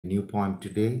new poem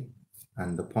today,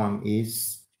 and the poem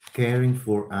is Caring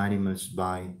for Animals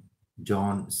by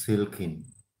Jon Silkin.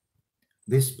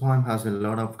 This poem has a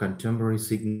lot of contemporary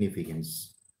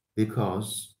significance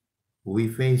because we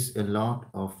face a lot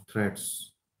of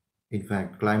threats. In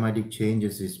fact, climatic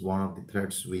changes is one of the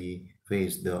threats we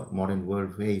face, the modern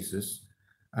world faces.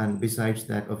 And besides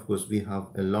that, of course, we have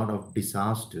a lot of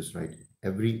disasters, right?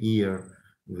 Every year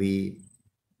we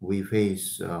we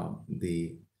face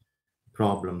the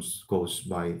problems caused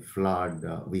by flood.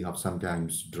 We have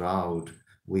sometimes drought.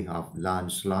 We have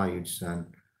landslides and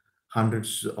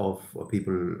hundreds of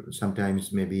people,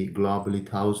 sometimes maybe globally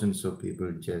thousands of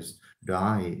people just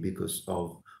die because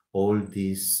of all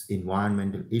these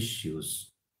environmental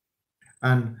issues.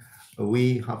 And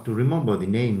we have to remember the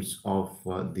names of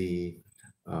the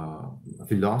uh,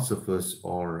 philosophers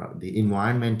or the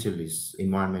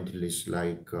environmentalists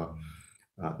like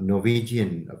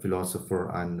Norwegian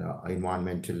philosopher and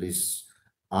environmentalist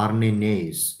Arne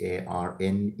Naes,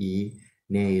 A-R-N-E,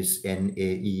 Naes,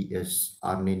 N-A-E-S,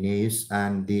 Arne Naes,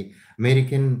 and the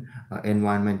American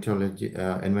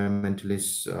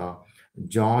environmentalist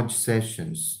George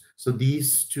Sessions. So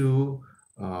these two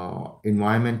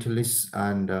environmentalists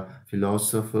and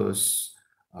philosophers,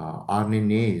 Arne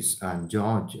Naes and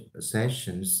George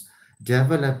Sessions,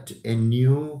 developed a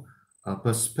new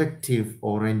perspective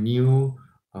or a new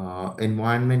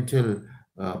environmental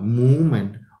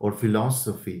movement or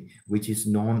philosophy, which is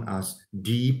known as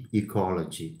deep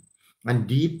ecology. And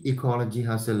deep ecology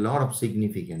has a lot of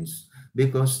significance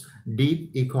because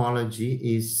deep ecology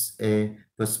is a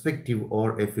perspective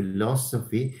or a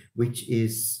philosophy which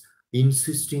is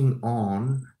insisting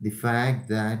on the fact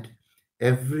that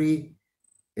every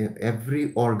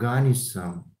every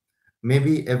organism,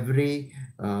 maybe every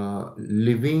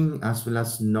living as well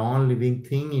as non-living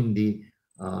thing in the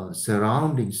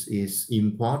surroundings is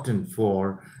important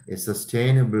for a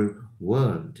sustainable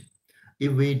world.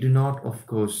 If we do not, of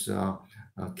course,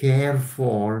 care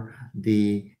for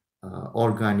the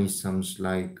organisms,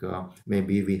 like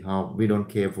maybe we don't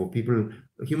care for people,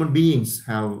 human beings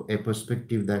have a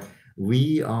perspective that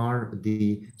we are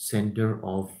the center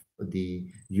of the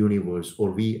universe,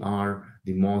 or we are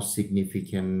the most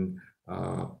significant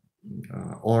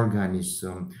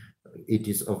organism. It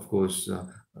is, of course,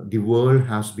 the world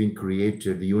has been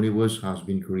created, the universe has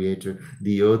been created,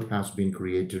 the earth has been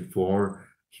created for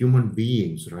human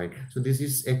beings, right? So this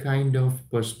is a kind of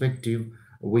perspective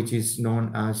which is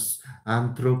known as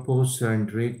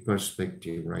anthropocentric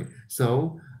perspective, right?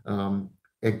 So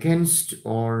against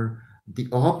or the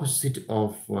opposite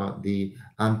of the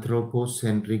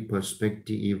anthropocentric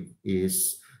perspective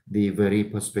is the very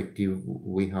perspective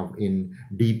we have in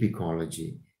deep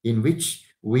ecology, in which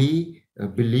we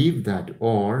believe that,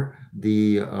 or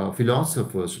the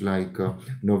philosophers like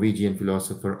Norwegian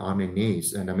philosopher Arne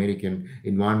Naes and American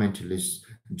environmentalist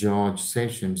George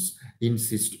Sessions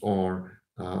insist or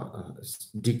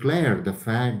declare the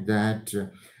fact that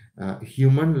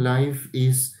human life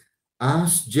is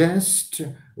as just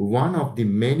one of the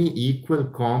many equal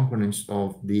components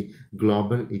of the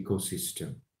global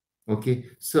ecosystem. Okay,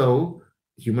 so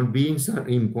human beings are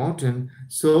important,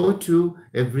 so too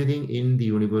everything in the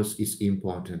universe is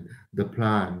important. The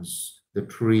plants, the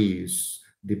trees,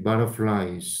 the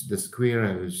butterflies, the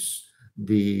squirrels,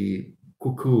 the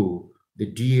cuckoo, the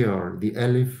deer, the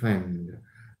elephant,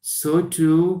 so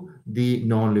too the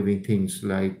non-living things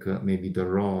like maybe the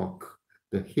rock,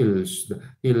 the hills, the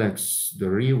hillocks, the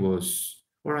rivers.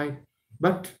 All right,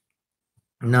 but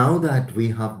now that we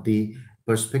have the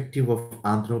perspective of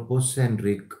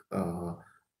anthropocentric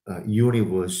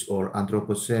universe or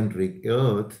anthropocentric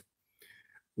earth,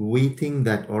 we think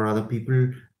that, or other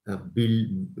people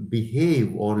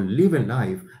behave or live a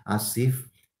life as if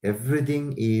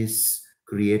everything is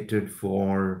created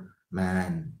for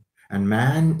man, and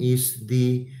man is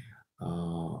the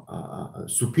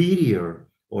superior,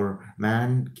 or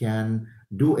man can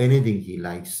do anything he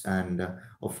likes, and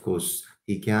of course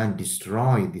he can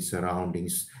destroy the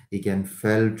surroundings, he can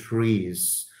fell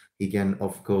trees, he can,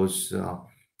 of course,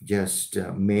 just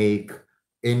make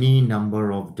any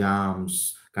number of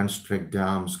dams, construct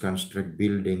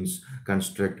buildings,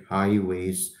 construct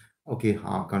highways, okay,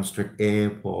 construct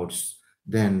airports.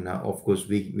 Then, of course,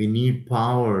 we need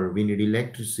power, we need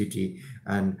electricity,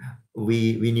 and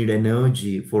we need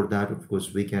energy. For that, of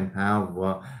course, we can have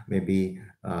maybe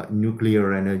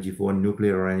nuclear energy. For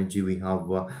nuclear energy, we have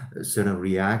certain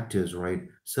reactors, right?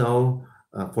 So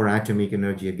for atomic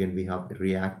energy, again, we have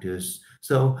reactors.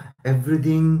 So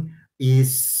everything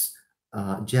is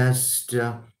just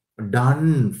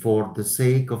done for the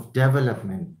sake of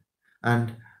development.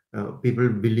 And people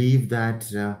believe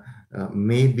that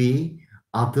maybe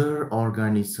other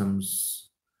organisms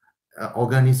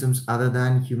other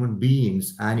than human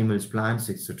beings, animals, plants,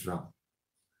 etc.,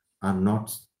 are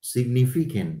not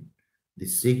significant. The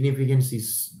significance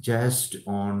is just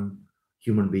on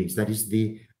human beings. That is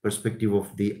the perspective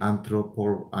of the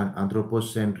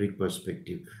anthropocentric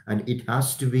perspective. And it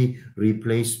has to be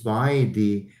replaced by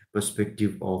the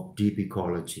perspective of deep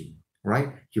ecology,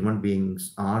 right? Human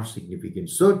beings are significant.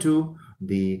 So too,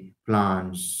 the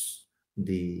plants,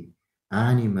 the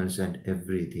animals, and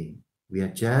everything. We are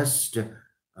just a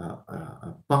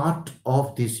part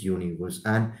of this universe,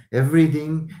 and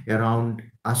everything around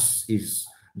us is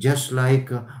just like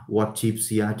what Cheap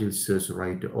Seattle says,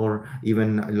 right? Or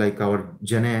even like our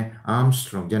Janet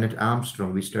Armstrong.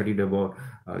 We studied about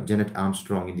Janet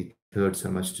Armstrong in the third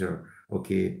semester.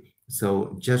 Okay,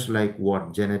 so just like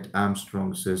what Janet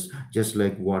Armstrong says, just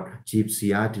like what Cheap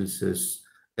Seattle says,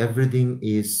 everything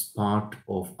is part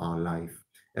of our life.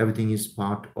 Everything is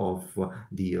part of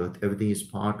the earth. Everything is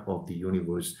part of the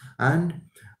universe. And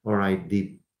all right,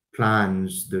 the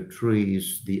plants, the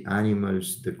trees, the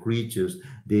animals, the creatures,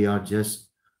 they are just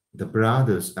the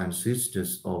brothers and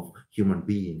sisters of human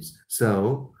beings.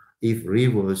 So if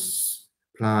rivers,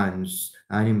 plants,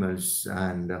 animals,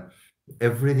 and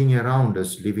everything around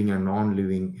us, living and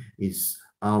non-living, is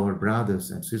our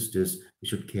brothers and sisters, we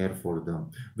should care for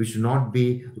them. We should not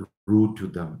be rude to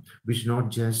them. We should not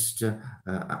just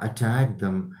attack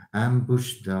them,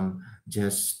 ambush them,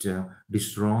 just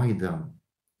destroy them.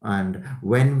 And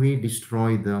when we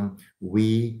destroy them,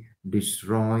 we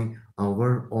destroy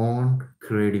our own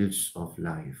cradles of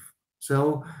life.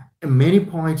 So many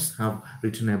poets have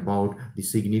written about the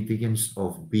significance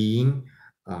of being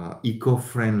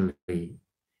eco-friendly,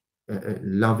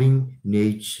 loving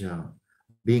nature,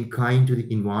 being kind to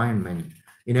the environment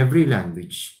in every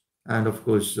language. And of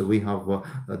course, we have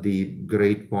the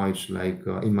great poets like,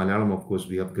 in Malayalam, of course,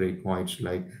 we have great poets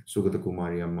like Sugata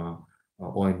Kumariyamma,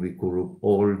 ONV Kurup,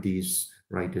 all these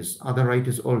writers, other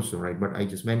writers also, right? But I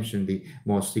just mentioned the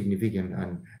most significant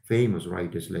and famous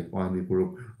writers like ONV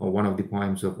Kurup. One of the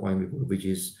poems of ONV Kurup, which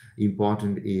is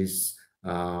important, is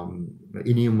Iniyum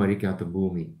Marikatha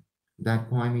Bhumi. That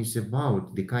poem is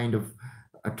about the kind of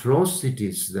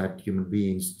atrocities that human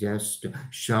beings just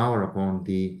shower upon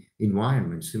the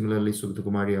environment. Similarly, Sugata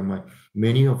Kumari,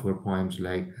 many of her poems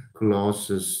like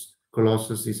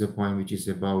Colossus is a poem which is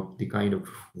about the kind of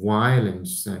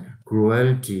violence and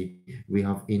cruelty we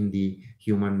have in the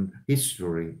human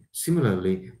history.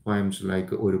 Similarly, poems like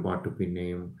Orupattu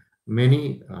Pinneyum,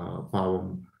 many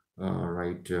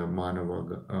right,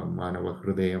 Manava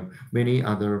Hridayam, many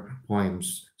other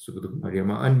poems, Sugata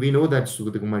Kumariyamma. And we know that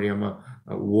Sugata Kumariyamma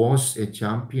was a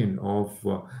champion of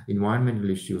environmental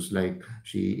issues, like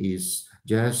she is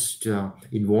just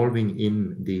involving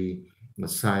in the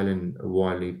Silent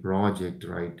Valley project,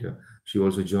 right? She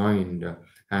also joined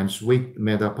hands with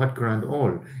Medha Patkar and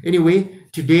all. Anyway,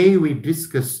 today we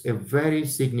discuss a very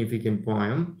significant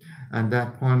poem, and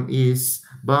that poem is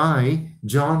by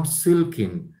Jon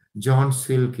Silkin. Jon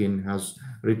Silkin has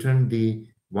written the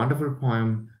wonderful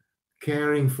poem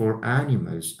Caring for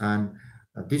Animals, and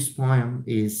this poem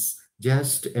is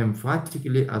just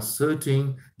emphatically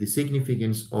asserting the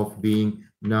significance of being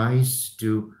nice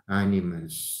to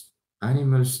animals.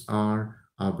 Animals are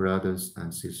our brothers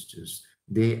and sisters.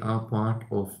 They are part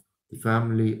of the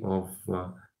family of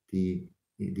the,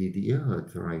 the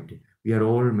earth, right? We are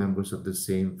all members of the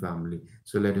same family.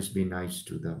 So let us be nice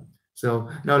to them. So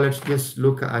now let's just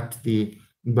look at the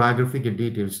biographical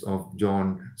details of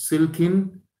Jon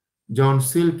Silkin. Jon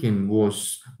Silkin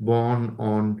was born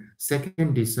on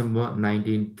 2nd December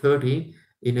 1930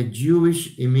 in a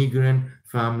Jewish immigrant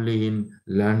family in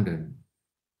London.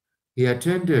 He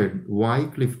attended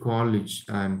Wycliffe College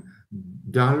and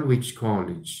Dulwich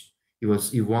College. He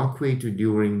was evacuated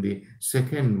during the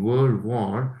Second World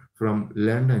War from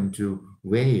London to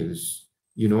Wales.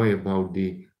 You know about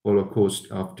the Holocaust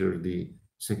after the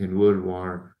Second World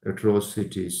War,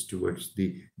 atrocities towards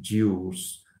the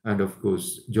Jews. And of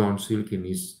course, Jon Silkin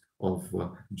is of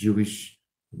Jewish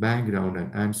background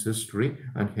and ancestry,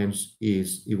 and hence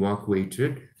is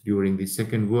evacuated during the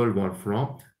Second World War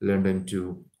from London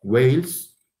to Wales.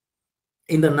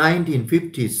 In the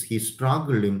 1950s, he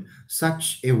struggled in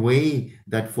such a way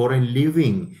that for a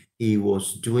living, he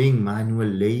was doing manual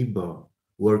labor,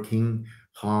 working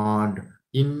hard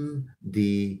in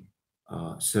the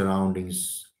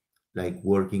surroundings, like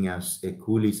working as a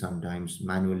coolie sometimes,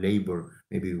 manual labor,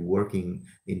 maybe working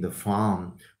in the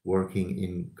farm, working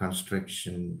in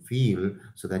construction field.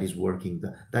 So that is working,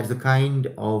 that's the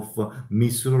kind of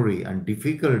misery and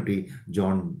difficulty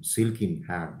Jon Silkin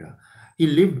had. He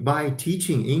lived by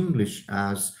teaching English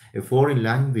as a foreign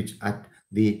language at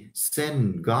the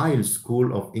St. Giles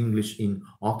School of English in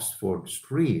Oxford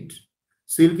Street.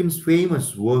 Silkin's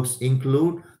famous works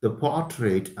include The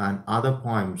Portrait and Other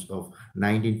Poems of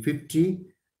 1950,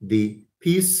 The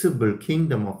Peaceable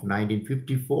Kingdom of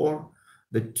 1954,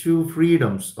 The Two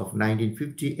Freedoms of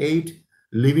 1958,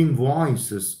 Living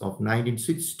Voices of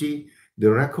 1960,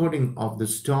 The Recording of the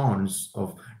Stones of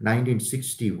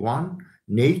 1961,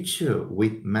 Nature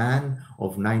with Man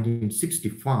of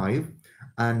 1965,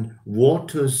 and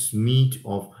Water's Meat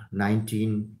of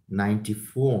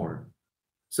 1994.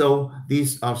 So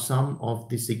these are some of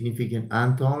the significant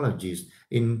anthologies.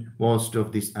 In most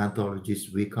of these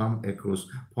anthologies, we come across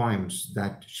poems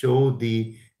that show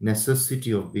the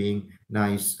necessity of being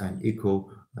nice and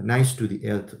nice to the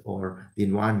earth or the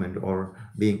environment, or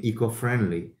being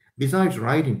eco-friendly. Besides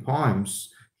writing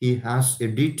poems, he has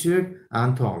edited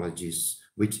anthologies,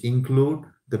 which include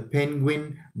the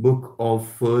Penguin Book of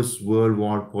First World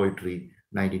War Poetry,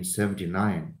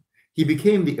 1979. He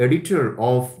became the editor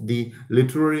of the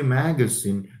literary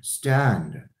magazine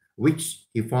Stand, which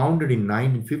he founded in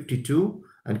 1952,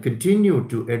 and continued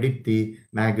to edit the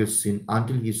magazine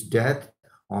until his death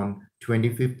on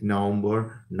 25th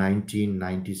November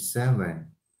 1997.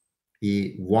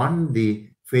 He won the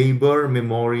Faber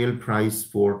Memorial Prize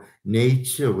for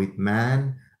Nature with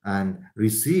Man and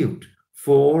received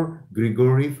 4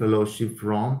 Gregory Fellowship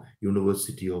from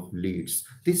University of Leeds.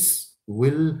 This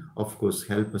will, of course,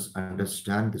 help us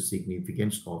understand the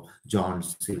significance of Jon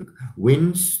Silk.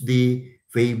 Wins the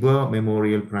Faber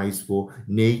Memorial Prize for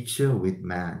Nature with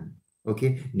Man.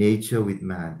 Okay, Nature with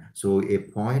Man. So a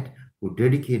poet who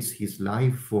dedicates his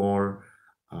life for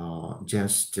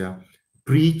just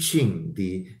preaching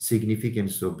the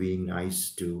significance of being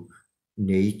nice to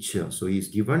nature. So he's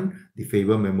given the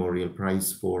Faber Memorial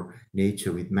Prize for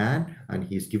Nature with Man, and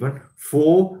he's given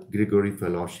 4 Gregory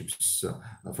Fellowships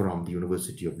from the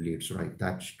University of Leeds, right?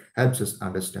 That helps us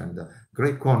understand the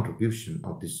great contribution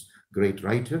of this great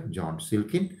writer, Jon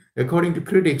Silkin. According to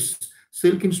critics,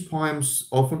 Silkin's poems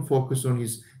often focus on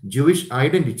his Jewish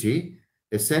identity,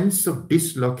 a sense of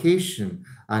dislocation,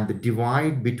 and the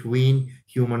divide between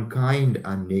humankind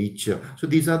and nature. So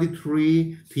these are the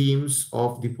 3 themes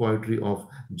of the poetry of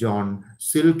Jon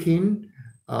Silkin.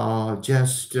 A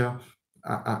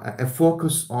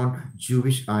focus on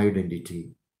Jewish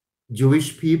identity.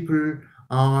 Jewish people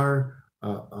are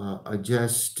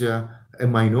just a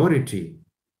minority.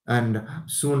 And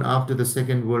soon after the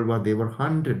Second World War, they were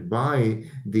hunted by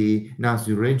the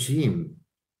Nazi regime.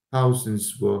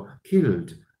 Thousands were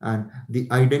killed, and the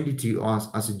identity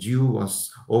as a Jew was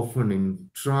often in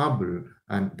trouble.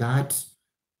 And that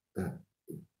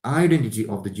identity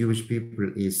of the Jewish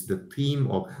people is the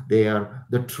theme of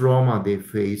the trauma they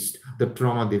faced,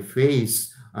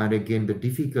 and again the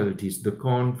difficulties, the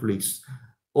conflicts.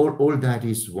 All that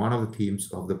is one of the themes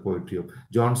of the poetry of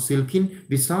Jon Silkin.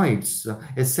 Besides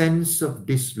a sense of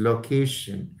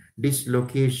dislocation.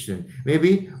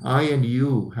 Maybe I and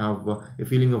you have a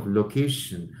feeling of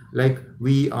location, like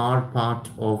we are part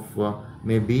of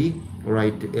maybe,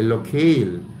 right, a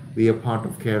locale. We are part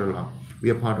of Kerala.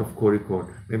 We are part of Kozhikode.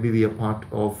 Maybe we are part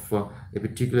of a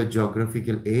particular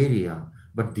geographical area.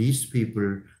 But these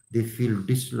people, they feel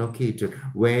dislocated.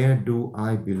 Where do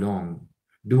I belong?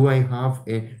 Do I have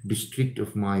a district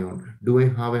of my own? Do I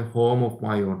have a home of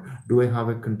my own? Do I have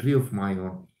a country of my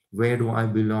own? Where do I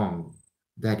belong?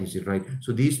 That is it, right?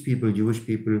 So these people, Jewish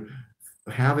people,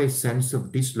 have a sense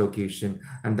of dislocation,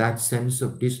 and that sense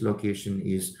of dislocation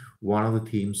is one of the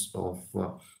themes of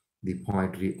the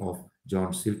poetry of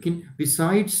Jon Silkin.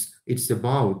 Besides, it's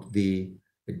about the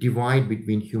divide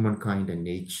between humankind and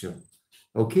nature.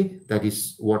 Okay, that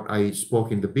is what I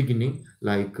spoke in the beginning.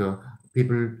 Like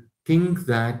people think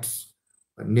that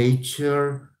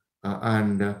nature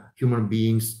and human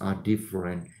beings are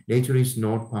different. Nature is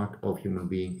not part of human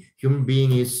being. Human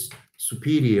being is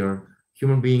superior.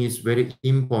 Human being is very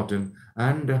important,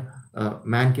 and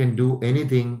man can do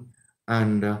anything,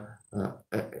 and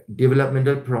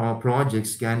developmental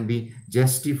projects can be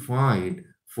justified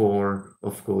for,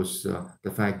 of course,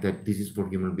 the fact that this is for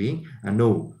human being. And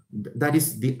no, that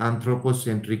is the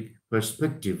anthropocentric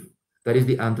perspective. That is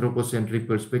the anthropocentric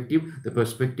perspective, the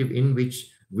perspective in which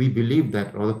we believe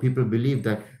that, or the people believe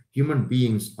that human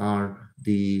beings are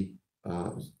the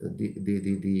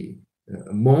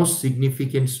most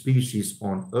significant species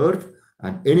on Earth,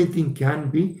 and anything can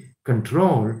be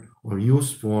controlled or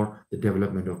used for the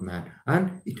development of man,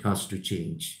 and it has to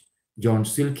change. Jon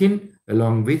Silkin,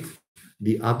 along with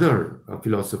the other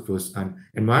philosophers and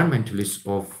environmentalists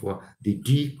of the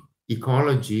deep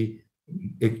ecology,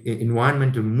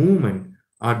 environmental movement,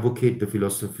 advocate the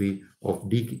philosophy of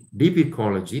deep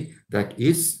ecology, that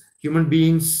is, human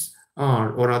beings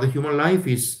are, or rather human life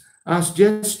is, as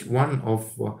just one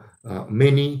of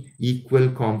many equal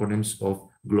components of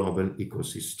global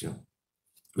ecosystem.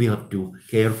 We have to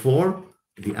care for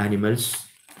the animals,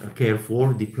 care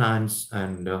for the plants,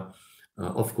 and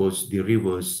of course the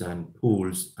rivers and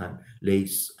pools and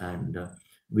lakes, and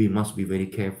we must be very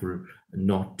careful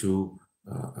not to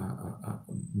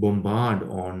bombard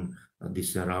on the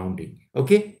surrounding.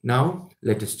 Okay, now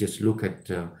let us just look at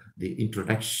the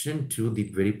introduction to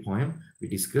the very poem we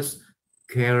discussed,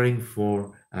 caring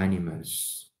for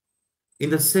animals. In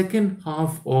the second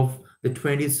half of the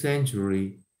 20th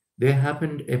century, there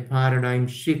happened a paradigm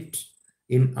shift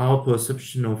in our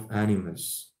perception of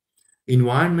animals.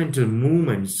 Environmental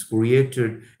movements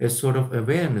created a sort of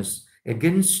awareness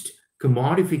against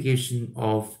commodification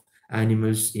of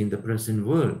animals in the present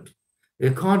world.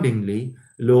 Accordingly,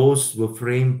 laws were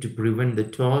framed to prevent the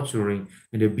torturing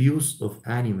and abuse of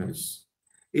animals.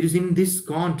 It is in this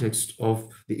context of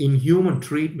the inhuman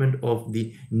treatment of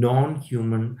the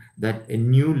non-human that a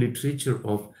new literature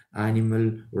of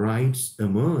animal rights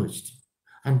emerged.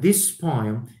 And this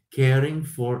poem, Caring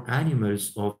for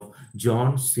Animals of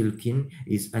Jon Silkin,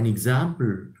 is an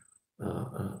example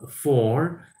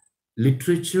for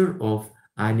literature of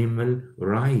animal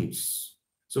rights.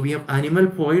 So we have animal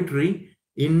poetry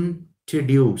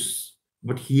introduced,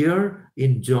 but here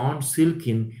in Jon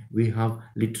Silkin, we have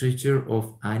literature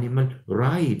of animal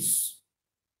rights.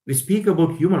 We speak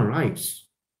about human rights.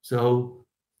 So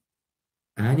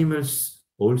animals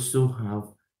also have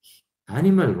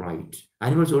animal right.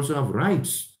 Animals also have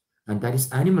rights, and that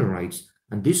is animal rights.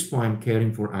 And this poem,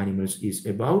 Caring for Animals, is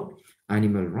about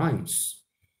animal rights.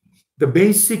 The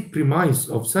basic premise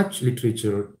of such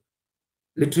literature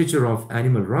of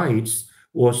animal rights,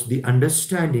 was the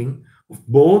understanding of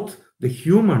both the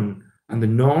human and the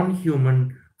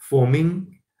non-human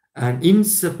forming an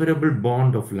inseparable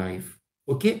bond of life.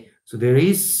 Okay, so there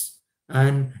is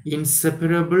an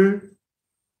inseparable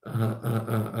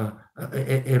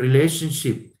a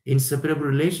relationship, inseparable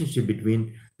relationship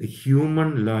between the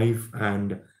human life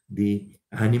and the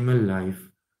animal life,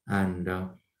 and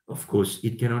of course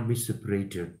it cannot be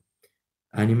separated.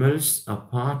 Animals are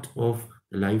part of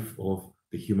the life of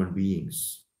the human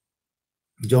beings.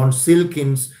 Jon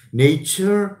Silkin's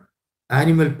nature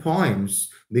animal poems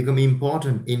become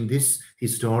important in this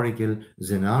historical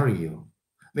scenario.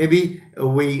 Maybe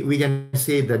we can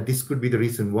say that this could be the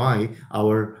reason why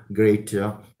our great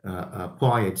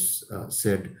poets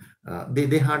said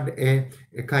they had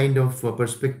a kind of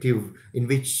perspective in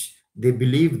which they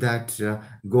believe that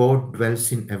God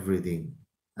dwells in everything.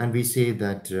 And we say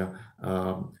that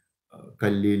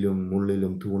കല്ലിലും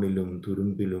മുള്ളിലും തൂണിലും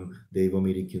തുരുമ്പിലും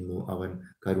ദൈവമിരിക്കുന്നു അവൻ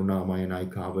കരുണാമയനായി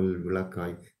കാവൽ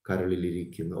വിളക്കായി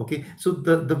കരളിലിരിക്കുന്നു. Okay, so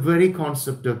the very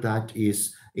concept of that is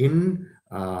in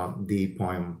the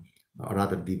poem, or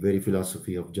rather the very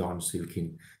philosophy of Jon Silkin.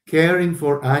 Caring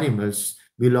for animals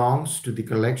belongs to the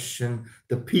collection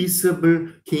The Peaceable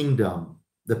Kingdom.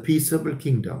 The Peaceable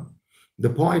Kingdom.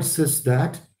 The poet says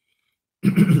that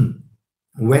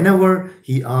whenever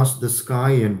he asks the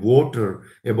sky and water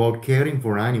about caring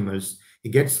for animals, he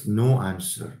gets no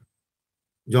answer.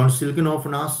 Jon Silkin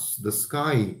often asks the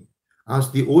sky,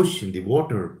 asks the ocean, the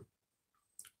water,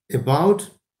 about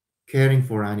caring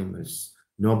for animals.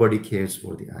 Nobody cares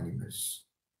for the animals.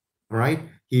 All right?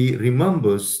 He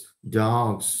remembers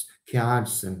dogs,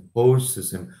 cats, and horses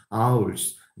and owls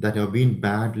that have been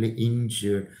badly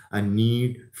injured and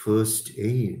need first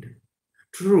aid.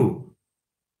 True.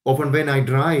 Often when I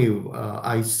drive,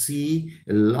 I see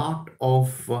a lot of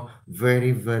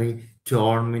very, very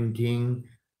tormenting,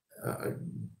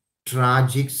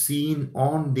 tragic scene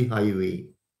on the highway.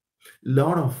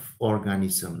 Lot of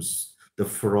organisms, the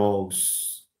frogs,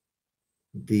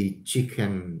 the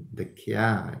chicken, the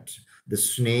cat, the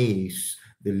snakes,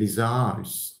 the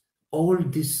lizards. All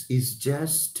this is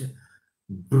just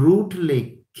brutally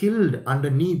killed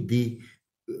underneath the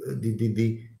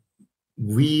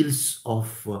wheels of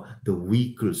the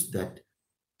vehicles, that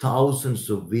thousands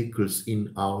of vehicles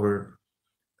in our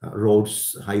roads,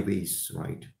 highways,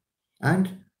 right? And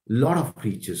a lot of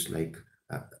creatures like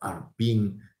are being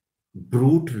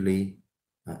brutally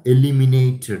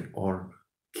eliminated or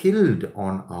killed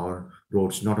on our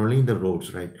roads. Not only in the roads,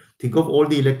 right? Think of all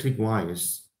the electric wires.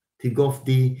 Think of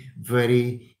the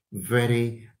very,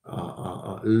 very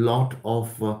lot of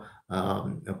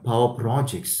power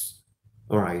projects.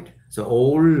 All right, so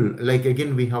all, like,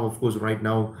 again, we have, of course, right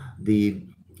now the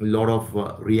lot of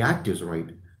reactors, right?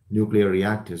 Nuclear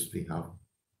reactors we have,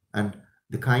 and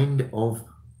the kind of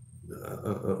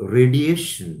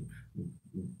radiation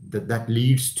that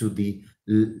leads to the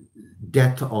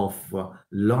death of a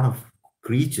lot of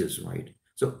creatures, right?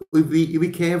 So if we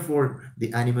care for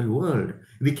the animal world,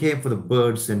 we care for the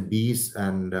birds and bees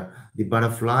and the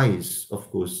butterflies, of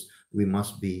course, we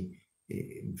must be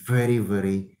very,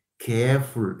 very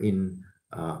careful in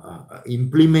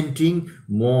implementing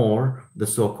more the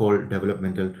so-called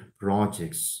developmental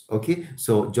projects. Okay,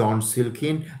 so Jon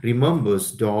Silkin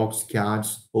remembers dogs,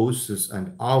 cats, horses,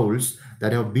 and owls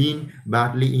that have been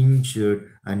badly injured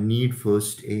and need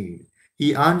first aid.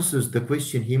 He answers the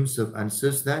question himself and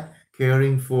says that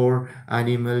caring for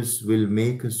animals will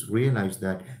make us realize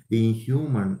that being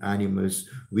human animals,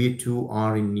 we too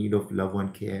are in need of love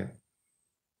and care.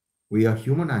 We are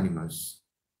human animals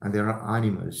and there are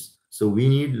animals. So we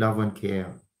need love and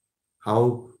care.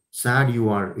 How sad you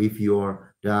are if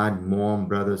your dad, mom,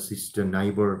 brother, sister,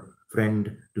 neighbor,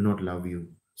 friend do not love you.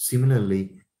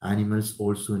 Similarly, animals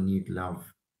also need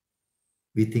love.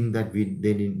 We think that they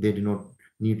do not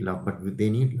need love, but they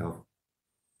need love.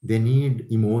 They need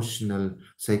emotional,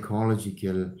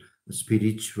 psychological,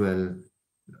 spiritual,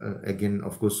 again,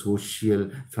 of course, social,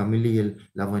 familial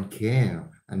love and care.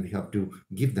 And we have to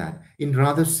give that. In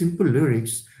rather simple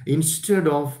lyrics, instead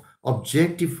of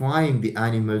objectifying the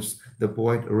animals, the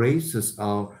poet raises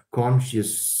our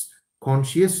consciousness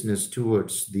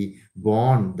towards the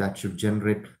bond that should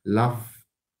generate love,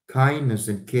 kindness,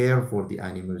 and care for the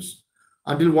animals.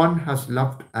 Until one has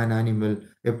loved an animal,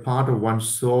 a part of one's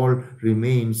soul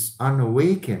remains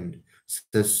unawakened,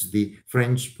 says the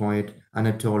French poet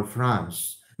Anatole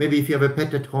France. Maybe if you have a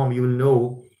pet at home, you will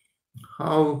know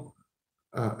how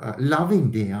loving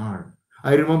they are.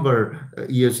 I remember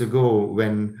years ago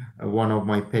when one of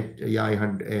my pet, yeah, I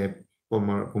had a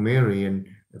Pomeranian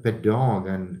pet dog,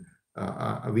 and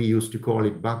we used to call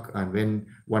it Buck. And when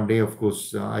one day, of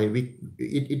course,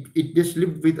 it just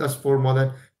lived with us for more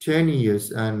than 10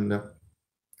 years, and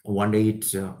one day it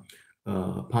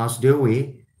passed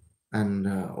away, and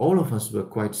all of us were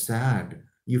quite sad.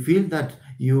 You feel that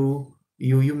you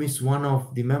miss one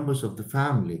of the members of the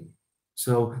family.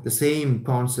 So the same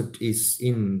concept is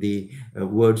in the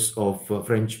words of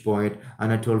French poet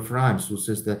Anatole France, who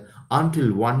says that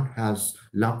until one has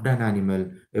loved an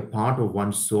animal, a part of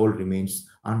one's soul remains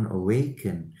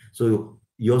unawakened. So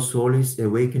your soul is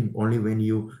awakened only when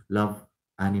you love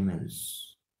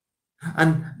animals.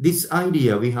 And this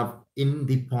idea we have in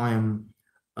the poem,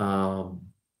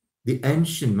 The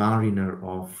Ancient Mariner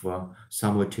of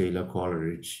Samuel Taylor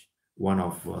Coleridge, one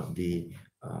of the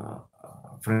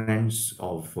friends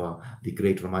of the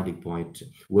great romantic poet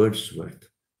Wordsworth.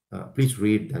 Please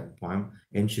read that poem,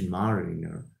 Ancient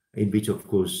Mariner, in which, of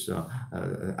course,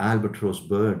 albatross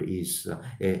bird is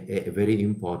a very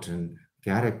important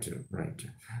character, right?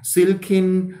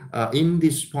 Silkin, in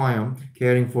this poem,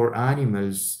 caring for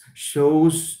animals,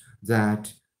 shows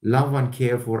that love and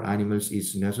care for animals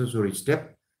is necessary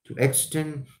step to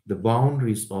extend the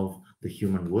boundaries of the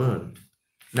human world.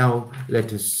 Now,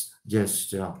 let us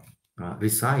just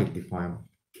recite the poem,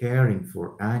 Caring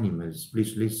for Animals.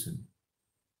 Please listen.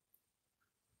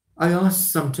 I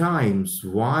ask sometimes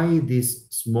why these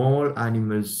small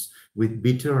animals with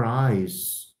bitter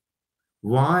eyes,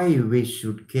 why we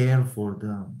should care for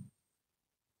them.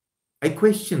 I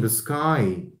question the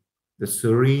sky, the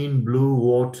serene blue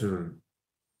water,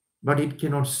 but it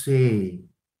cannot say,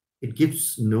 it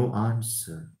gives no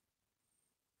answer.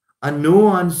 And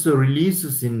no answer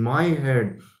releases in my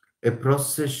head a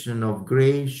procession of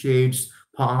grey shades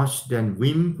parched and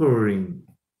whimpering,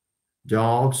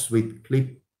 dogs with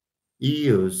clipped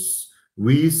ears,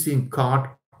 wheezing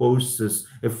cart horses,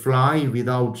 a fly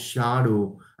without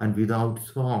shadow and without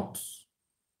thoughts.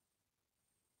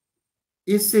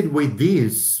 Is it with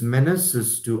these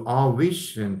menaces to our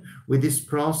vision, with this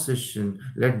procession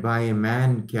led by a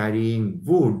man carrying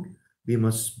wood, we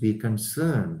must be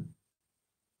concerned?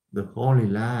 The Holy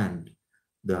Land,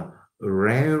 the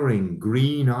rearing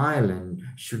green island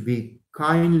should be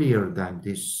kindlier than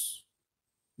this.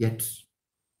 Yet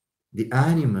the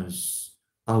animals,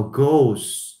 our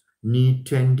ghosts, need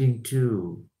tending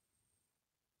to.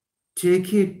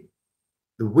 Take it,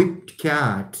 the whipped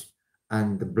cat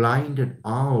and the blinded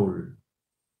owl.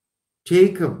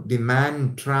 Take up the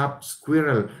man-trapped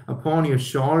squirrel upon your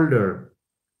shoulder.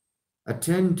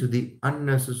 Attend to the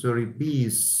unnecessary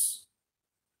beasts.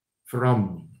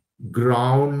 From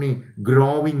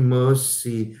growing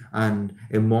mercy and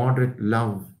a moderate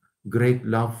love, great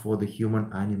love for the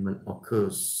human animal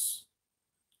occurs.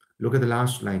 Look at the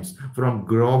last lines. From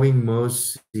growing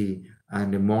mercy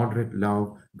and a moderate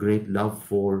love, great love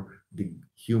for the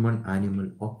human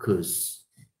animal occurs.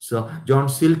 So Jon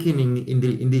Silkin in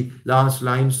the last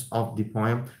lines of the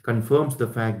poem confirms the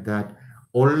fact that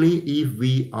only if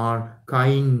we are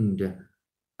kind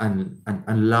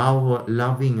and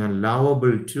loving and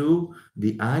lovable to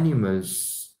the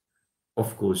animals,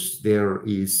 of course, there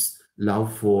is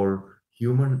love for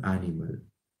human animal.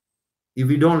 If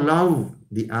we don't love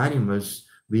the animals,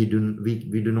 we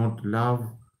do not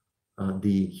love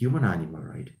the human animal,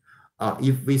 right?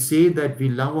 If we say that we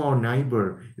love our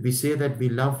neighbor, if we say that we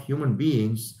love human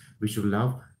beings, we should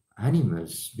love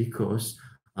animals, because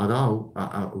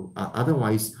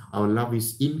otherwise our love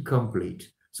is incomplete.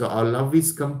 So our love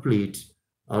is complete.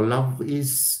 Our love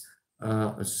is,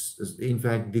 in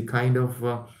fact, the kind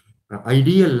of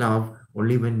ideal love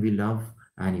only when we love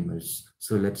animals.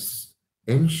 So let's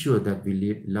ensure that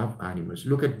we love animals.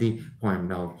 Look at the poem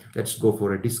now. Let's go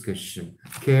for a discussion.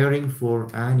 Caring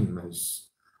for animals.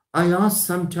 I ask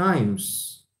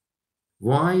sometimes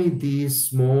why these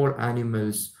small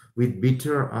animals with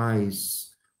bitter eyes,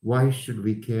 why should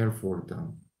we care for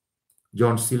them?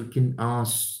 Jon Silkin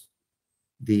asks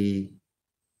the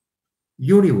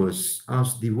universe,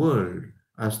 asks the world,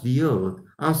 asks the earth,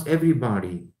 asks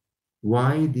everybody,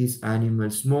 why these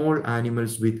animals, small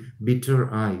animals with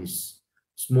bitter eyes,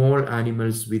 small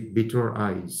animals with bitter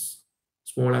eyes,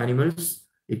 small animals,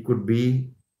 it could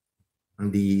be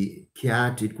the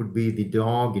cat, it could be the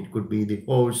dog, it could be the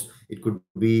horse, it could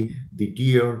be the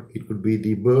deer, it could be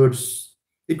the birds,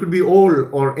 it could be all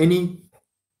or any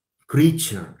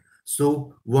creature.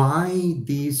 So why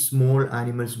these small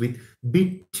animals with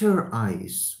bitter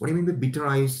eyes? What do you mean by bitter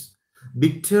eyes?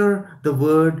 Bitter, the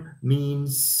word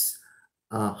means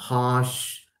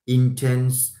harsh,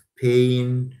 intense,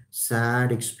 pain,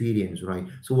 sad experience, right?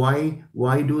 So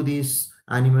why do these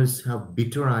animals have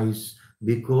bitter eyes?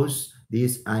 Because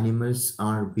these animals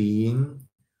are being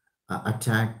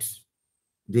attacked.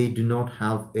 They do not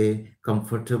have a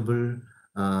comfortable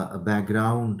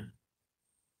background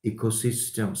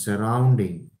ecosystem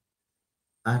surrounding,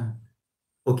 and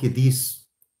okay, these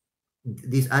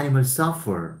animals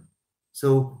suffer.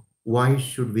 So why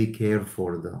should we care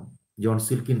for them? Jon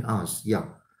Silkin asks, yeah,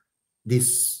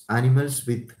 these animals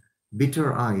with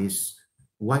bitter eyes,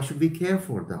 why should we care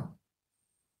for them?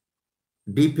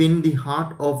 Deep in the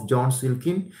heart of Jon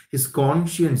Silkin, his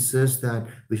conscience says that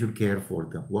we should care for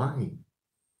them. Why?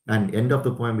 And end of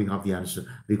the poem, we have the answer.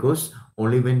 Because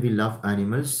only when we love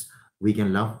animals, we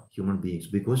can love human beings.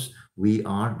 Because we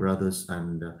are brothers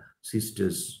and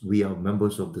sisters. We are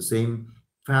members of the same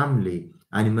family.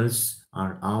 Animals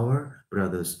are our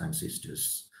brothers and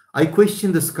sisters. I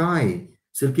question the sky.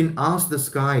 Silkin asked the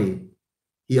sky.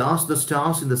 He asked the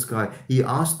stars in the sky. He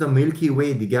asked the Milky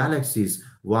Way, the galaxies,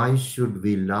 why should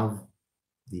we love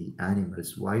the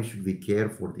animals? Why should we care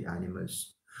for the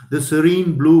animals? The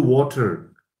serene blue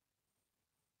water.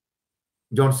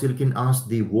 Jon Silkin asked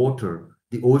the water,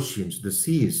 the oceans, the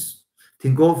seas.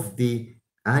 Think of the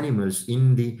animals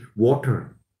in the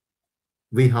water.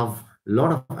 We have a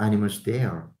lot of animals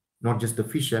there, not just the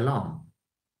fish alone.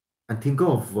 And think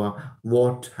of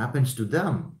what happens to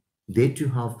them. They too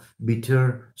have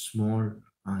bitter, small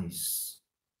eyes.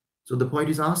 So the poet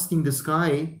is asking the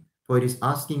sky, poet is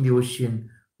asking the ocean,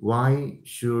 why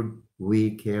should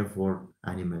we care for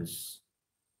animals?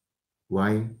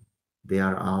 Why? They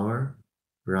are our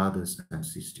brothers and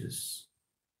sisters.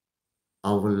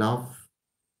 Our love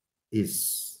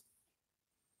is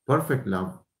perfect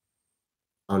love.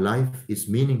 Our life is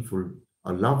meaningful.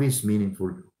 Our love is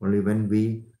meaningful only when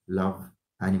we love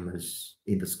animals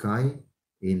in the sky,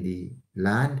 in the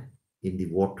land, in the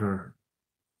water.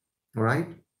 All right?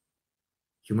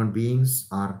 Human beings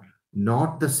are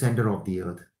not the center of the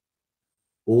earth.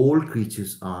 All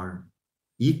creatures are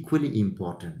equally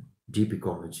important. Deep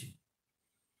ecology.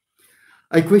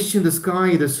 I question the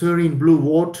sky, the serene blue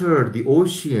water, the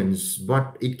oceans,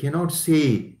 but it cannot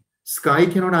say. Sky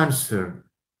cannot answer.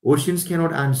 Oceans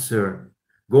cannot answer.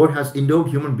 God has endowed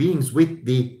human beings with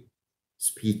the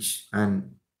speech,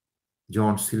 and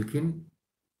Jon Silkin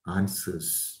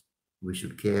answers. We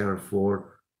should care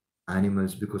for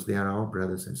animals because they are our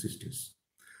brothers and sisters.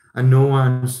 And no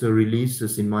answer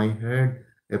releases in my head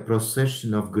a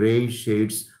procession of gray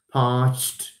shades,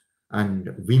 parched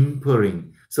and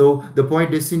whimpering. So the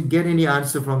poet doesn't get any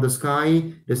answer from the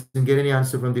sky, doesn't get any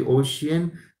answer from the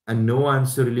ocean, and no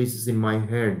answer releases in my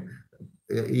head.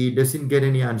 He doesn't get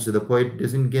any answer. The poet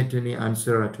doesn't get any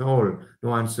answer at all.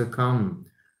 No answer come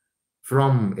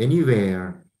from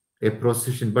anywhere, a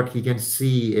procession, but he can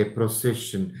see a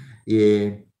procession,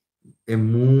 a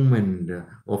movement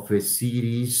of a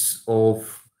series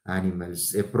of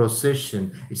animals, a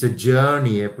procession. It's a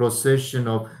journey, a procession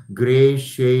of gray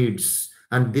shades,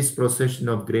 And this procession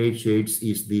of gray shades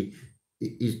is the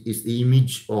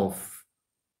image of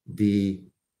the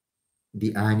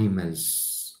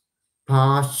animals,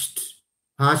 parched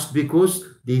because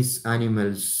these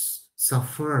animals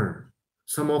suffer.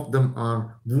 Some of them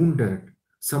are wounded,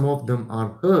 some of them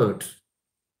are hurt,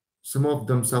 some of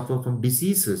them suffer from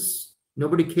diseases.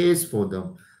 Nobody cares for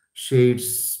them.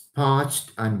 Shades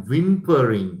parched and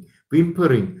whimpering.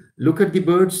 Look at the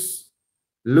birds,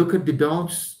 look at the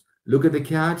dogs, look at the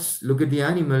cats, look at the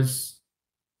animals,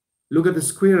 look at the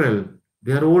squirrel.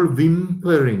 They are all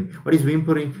whimpering. What is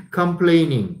whimpering?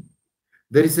 Complaining.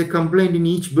 There is a complaint in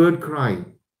each bird cry.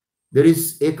 There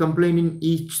is a complaint in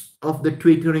each of the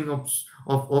twittering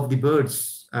of the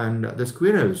birds and the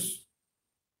squirrels,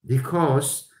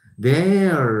 because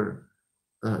their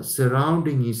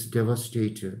surrounding is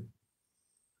devastated.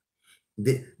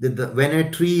 When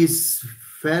a tree is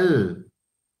fell,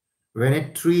 when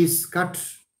a tree is cut,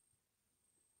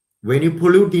 when you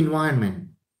pollute the environment,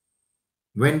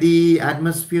 when the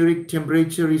atmospheric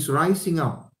temperature is rising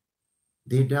up,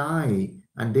 they die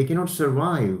and they cannot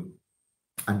survive,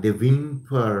 and they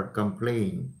whimper,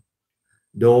 complain.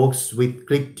 Dogs with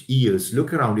clipped ears.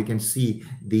 Look around, you can see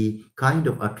the kind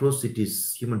of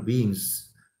atrocities human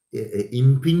beings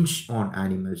impinge on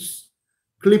animals.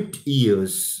 Clipped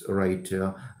ears, right?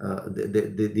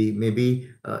 Maybe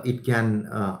it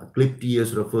can, clipped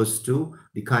ears refers to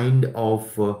the kind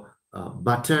of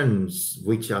buttons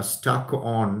which are stuck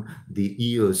on the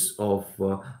ears of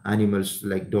animals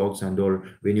like dogs and all.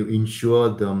 When you insure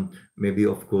them, maybe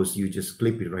of course you just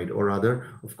clip it, right? Or rather,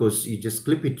 of course, you just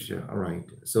clip it, right?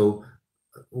 So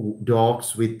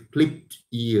dogs with clipped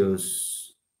ears.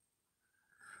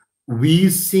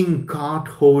 Wheezing cart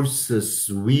horses,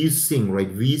 wheezing,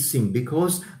 right? Wheezing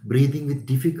because breathing with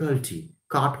difficulty.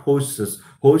 Cart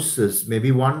horses,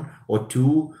 maybe one or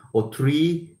two or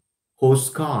three horse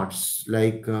carts,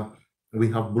 like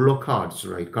we have bullock carts,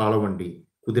 right? Kalavandi,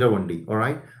 Kudiravandi, all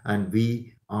right? And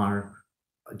we are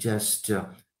just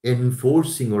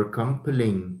enforcing or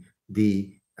compelling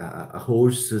the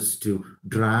horses to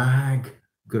drag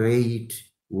great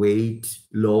weight,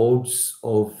 loads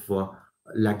of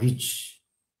luggage,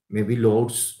 maybe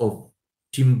loads of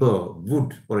timber,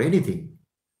 wood, or anything.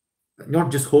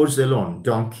 Not just horse alone,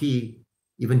 donkey,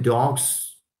 even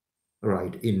dogs,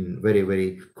 right, in very,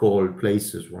 very cold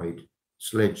places, right?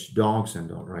 Sledge dogs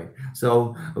and all, right?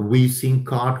 So we sing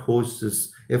cart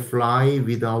horses, a fly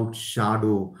without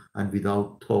shadow and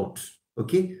without thought.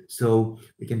 Okay, so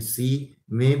we can see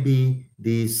maybe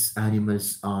these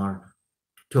animals are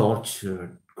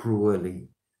tortured cruelly,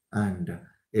 and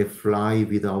a fly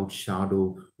without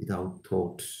shadow, without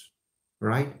thought,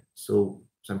 right? So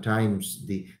sometimes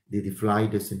the fly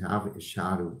doesn't have a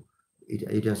shadow.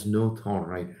 It has no thought,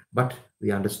 right? But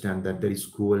we understand that there is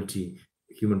cruelty.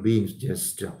 Human beings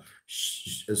just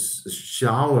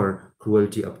shower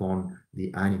cruelty upon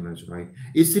the animals, right?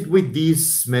 Is it with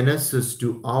these menaces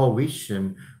to our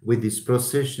vision, with this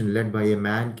procession led by a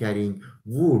man carrying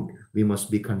wood, we must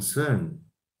be concerned?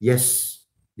 Yes.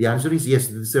 The answer is yes.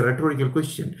 This is a rhetorical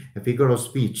question, a figure of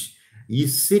speech.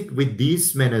 Is it with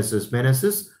these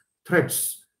menaces,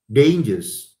 threats,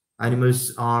 dangers?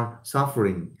 Animals are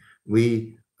suffering.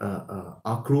 We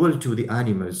are cruel to the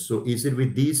animals. So is it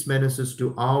with these menaces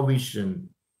to our vision,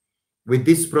 with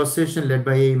this procession led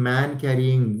by a man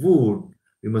carrying wood,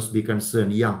 we must be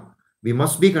concerned? Yeah, we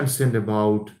must be concerned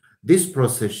about this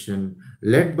procession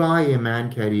led by a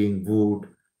man carrying wood.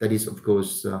 That is, of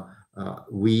course,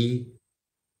 we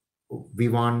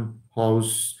want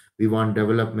house, we want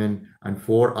development, and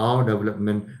for our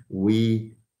development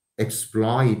we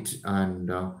exploit and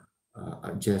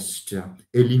just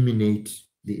eliminate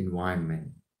the environment.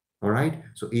 All right,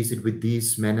 so is it with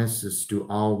these menaces to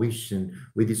our vision,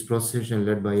 with this procession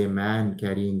led by a man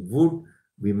carrying wood,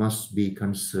 we must be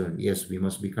concerned? Yes, we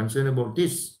must be concerned about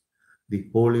this. The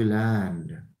Holy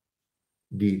Land.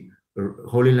 The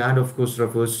Holy Land, of course,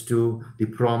 refers to the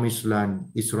promised land,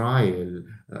 Israel,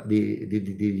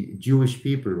 the Jewish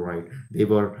people, right? They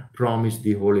were promised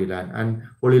the Holy Land. And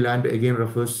Holy Land again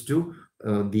refers to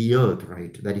the earth,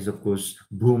 right? That is, of course,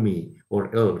 Bhumi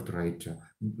or earth, right?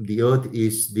 The earth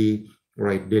is the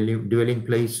right dwelling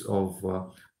place of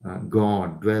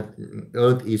God.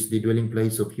 Earth is the dwelling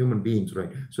place of human beings,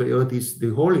 right? So earth is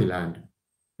the Holy Land.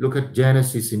 Look at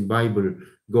Genesis in Bible.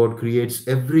 God creates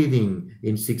everything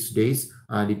in 6 days,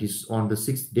 and it is on the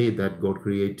 6th day that God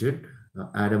created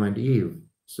Adam and Eve.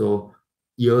 So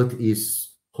earth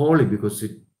is holy because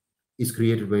it is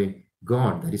created by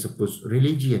God. That is, of course,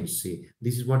 religion say.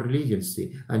 This is what religion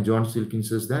say. And Jon Silkin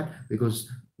says that because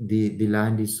the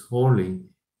land is holy,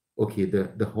 okay,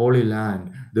 the Holy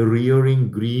Land, the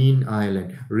rearing green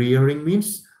island. Rearing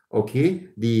means, okay,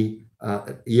 the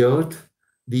earth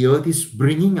is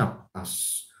bringing up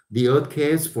us. The earth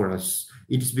cares for us.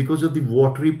 It's because of the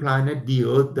watery planet, the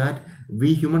earth, that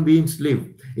we human beings live.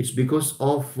 It's because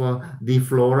of the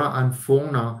flora and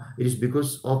fauna. It is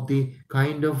because of the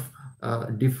kind of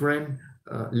different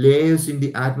layers in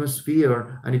the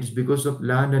atmosphere, and it is because of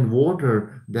land and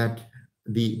water that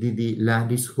the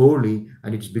land is holy.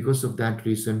 And it's because of that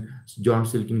reason Jon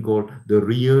Silkin called the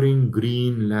rearing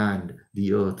green land,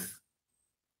 the earth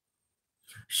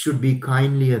should be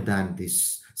kindlier than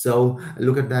this. So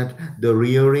look at that. The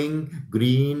rearing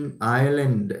green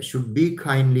island should be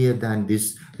kindlier than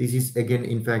this. This is again,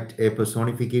 in fact, a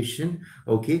personification.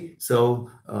 Okay. So,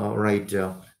 right.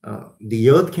 The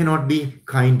earth cannot be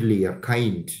kindlier,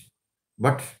 kind.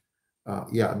 But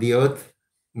yeah, the earth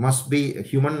must be a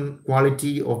human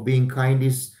quality of being kind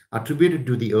is attributed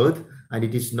to the earth. And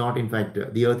it is not, in fact,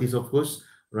 the earth is, of course,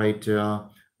 right,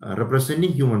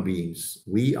 representing human beings.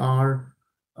 We are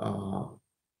uh,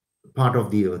 part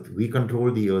of the earth. We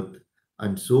control the earth.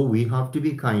 And so we have to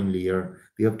be kindlier.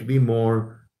 We have to be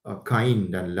more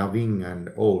kind and loving and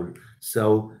all.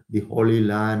 So the Holy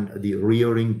Land, the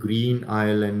rearing green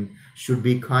island should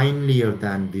be kindlier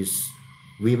than this.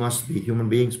 We must be, human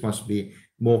beings must be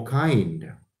more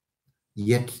kind.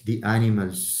 Yet the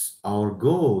animals, our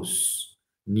ghosts,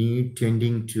 need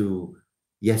tending to.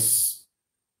 Yes,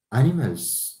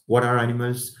 animals. What are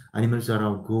animals? Animals are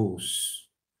our ghosts.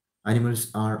 Animals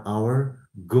are our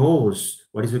ghosts.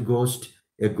 What is a ghost?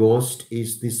 A ghost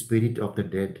is the spirit of the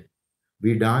dead.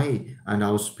 We die, and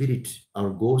our spirit, our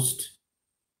ghost,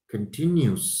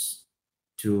 continues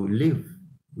to live.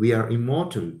 We are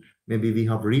immortal. Maybe we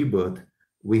have rebirth.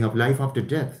 We have life after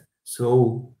death.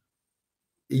 So,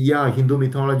 yeah, Hindu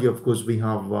mythology, of course, we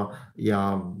have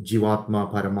yeah,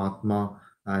 Jivatma, Paramatma,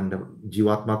 and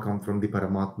Jivatma come from the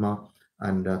Paramatma,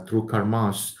 and through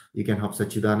karmas you can have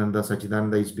Sachidananda.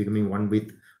 Sachidananda is becoming one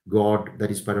with God,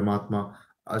 that is Paramatma.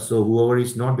 So whoever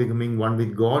is not becoming one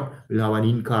with God will have an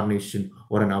incarnation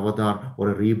or an avatar or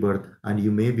a rebirth, and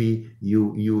you may be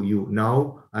you.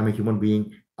 Now I'm a human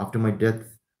being. After my death,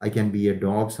 I can be a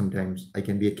dog sometimes. I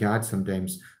can be a cat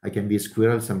sometimes. I can be a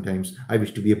squirrel sometimes. I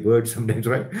wish to be a bird sometimes,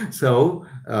 right? So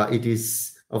it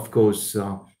is, of course,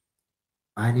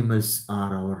 animals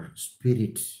are our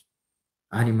spirit.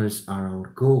 Animals are our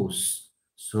ghosts.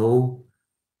 So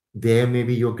there may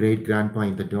be your great grandpa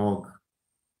in the dog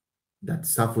that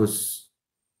suffers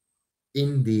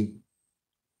in the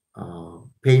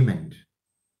payment.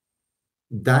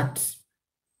 That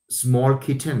small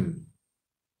kitten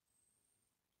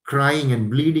crying and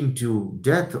bleeding to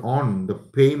death on the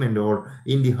pavement or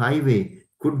in the highway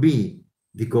could be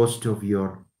the ghost of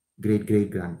your great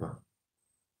great grandpa.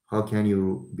 How can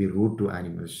you be rude to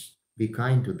animals? Be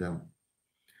kind to them.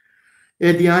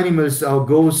 Yet the animals, our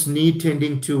ghosts, need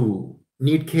tending to,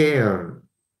 need care,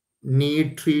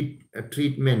 need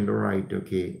treatment, right?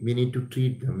 Okay, we need to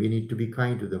treat them. We need to be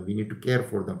kind to them. We need to care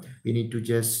for them. We need to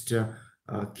just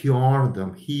cure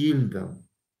them, heal them,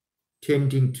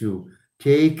 tending to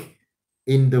take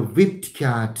in the whipped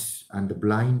cat and the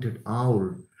blinded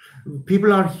owl.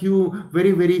 People are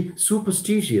very, very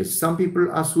superstitious. Some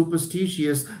people are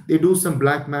superstitious. They do some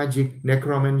black magic,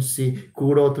 necromancy,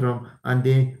 kudotram, and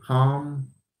they harm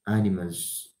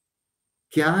animals.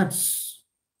 Cats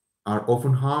are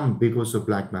often harmed because of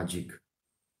black magic.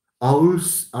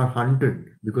 Owls are hunted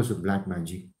because of black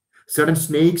magic. Certain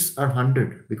snakes are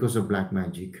hunted because of black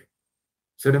magic.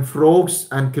 Certain frogs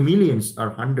and chameleons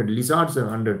are hunted, lizards are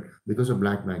hunted because of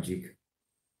black magic.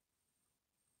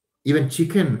 Even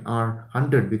chicken are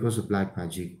hunted because of black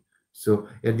magic. So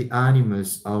yet the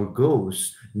animals, our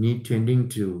ghosts, need tending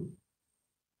to.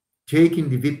 Taking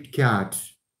the whipped cat,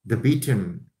 the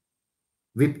beaten.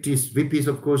 Whip is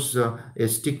of course a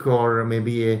stick or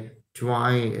maybe a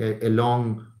twine, a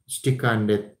long stick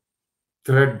and a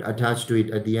thread attached to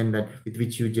it at the end, that with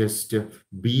which you just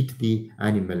beat the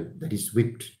animal. That is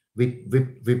whipped.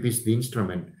 Whip is the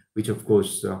instrument which of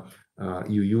course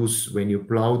you use when you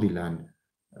plow the land.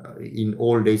 In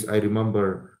old days, I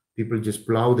remember people just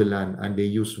plow the land and they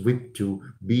use whip to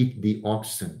beat the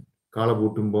oxen. കാള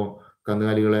പൂട്ടുമ്പോൾ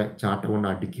കന്നുകാലികളെ ചാട്ട കൊണ്ട്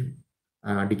അടിക്കും.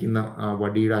 അടിക്കുന്ന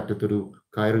വടിയുടെ അറ്റത്തൊരു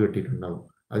കയറ് കെട്ടിയിട്ടുണ്ടാവും.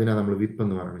 അതിനാ നമ്മൾ whip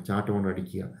എന്ന് പറയുന്നത്, ചാട്ട കൊണ്ട്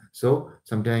അടിക്കുക. So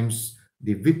sometimes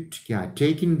the whipped cat,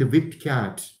 taking the whipped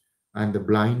cat and the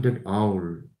blinded owl,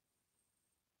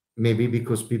 maybe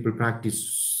because people practice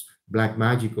black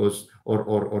magic or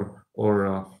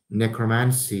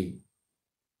necromancy.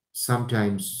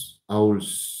 Sometimes owls,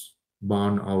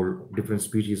 barn owl, different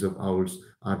species of owls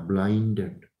are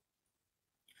blinded.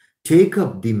 Take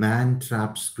up the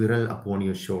man-trapped squirrel upon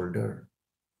your shoulder.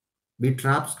 We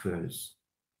trap squirrels.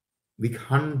 We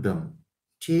hunt them.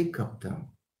 Take up them.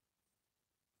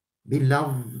 Be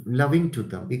loving to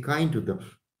them. Be kind to them.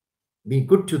 Be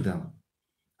good to them.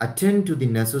 Attend to the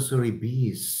necessary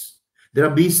beasts. There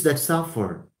are beasts that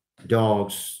suffer.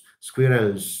 Dogs,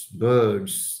 squirrels,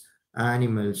 birds,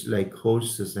 animals like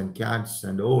horses and cats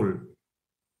and all.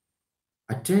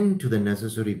 Attend to the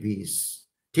necessary beasts.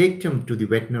 Take them to the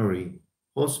veterinary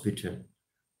hospital.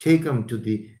 Take them to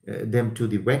the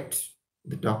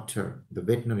the doctor, the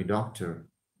veterinary doctor.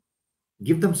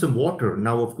 Give them some water.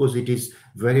 Now, of course, it is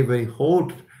very, very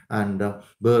hot, and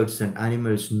birds and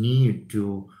animals need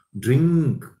to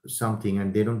drink something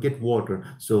and they don't get water.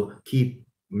 So keep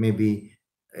maybe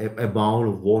a bowl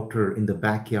of water in the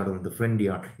backyard or in the front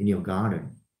yard in your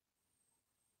garden.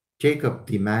 Take up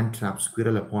the man-trap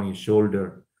squirrel upon your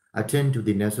shoulder. Attend to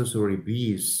the necessary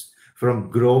beasts.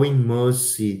 From growing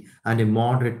mercy and a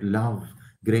moderate love,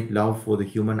 great love for the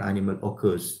human animal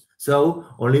occurs. So,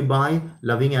 only by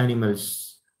loving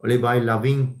animals, only by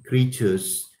loving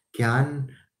creatures can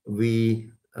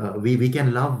we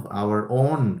can love our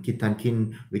own kith and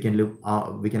kin. We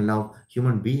can love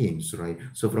human beings, right?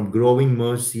 So from growing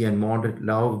mercy and moderate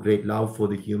love, great love for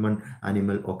the human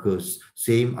animal occurs.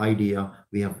 Same idea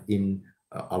we have in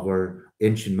our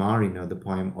ancient mariner, the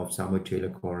poem of Samuel Taylor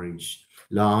Coleridge.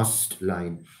 Last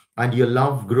line, and your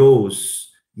love grows,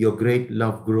 your great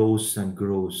love grows and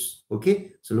grows.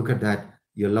 Okay, so look at that.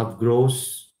 Your love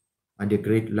grows and your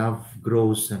great love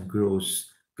grows and grows,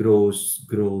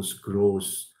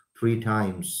 grows 3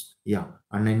 times. Yeah,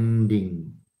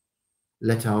 unending.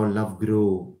 Let our love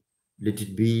grow. Let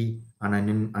it be an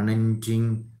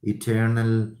unending,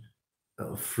 eternal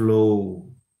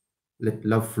flow. Let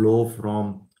love flow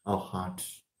from our heart.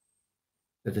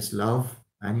 Let us love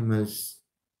animals.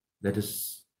 Let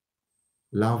us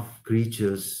love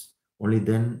creatures. Only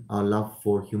then our love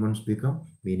for humans become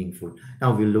meaningful.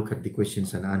 Now we'll look at the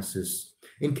questions and answers.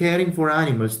 In caring for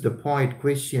animals, the poet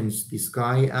questions the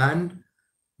sky and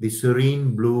the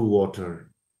serene blue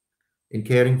water. In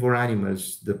caring for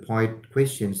animals, the poet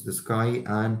questions the sky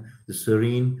and the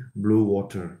serene blue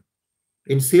water.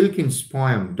 In Silkin's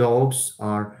poem, dogs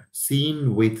are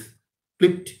seen with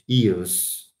clipped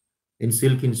ears. In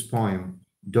Silkin's poem,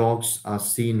 dogs are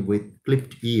seen with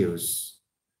clipped ears.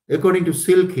 According to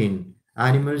Silkin,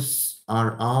 animals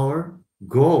are our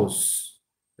ghosts.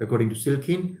 According to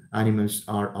Silkin, animals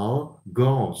are our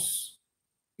ghosts.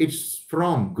 It's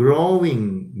from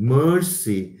growing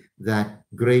mercy that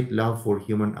great love for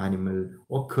human animal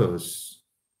occurs.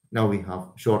 Now we have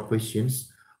short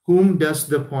questions. Whom does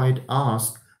the poet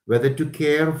ask whether to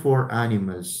care for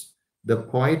animals? The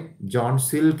poet Jon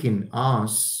Silkin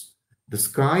asks the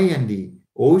sky and the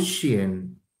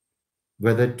ocean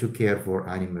whether to care for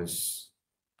animals.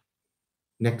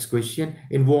 Next question.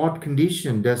 In what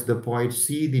condition does the poet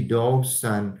see the dogs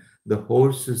and the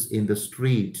horses in the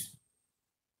street?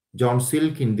 Jon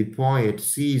Silkin, the poet,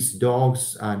 sees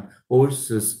dogs and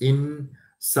horses in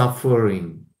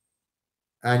suffering.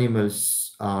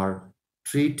 Animals are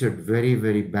treated very,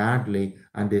 very badly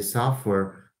and they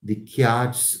suffer. The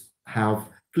cats have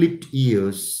clipped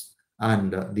ears,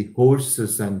 and the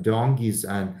horses and donkeys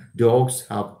and dogs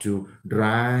have to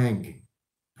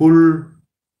pull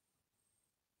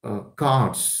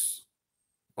carts.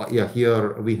 Yeah,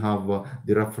 here we have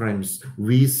the reference.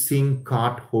 We sing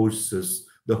cart horses.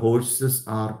 The horses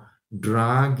are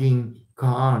dragging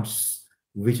carts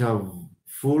which are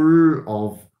full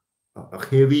of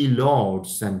heavy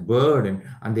loads and burden,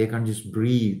 and they can just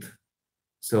breathe.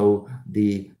 So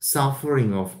the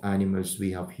suffering of animals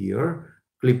we have here,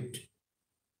 clipped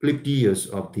ears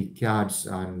of the cats,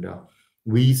 and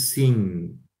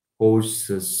wheezing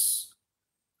horses.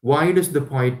 Why does the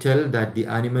poet tell that the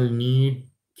animal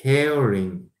need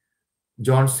caring?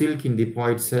 Jon Silkin, the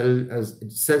poet,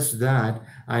 says that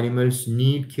animals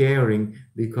need caring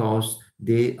because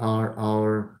they are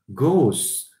our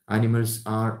ghosts. Animals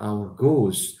are our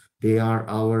ghosts. They are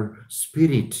our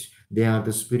spirit. They are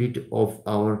the spirit of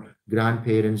our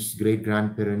grandparents,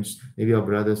 great-grandparents, maybe our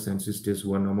brothers and sisters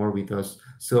who are no more with us.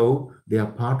 So they are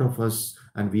part of us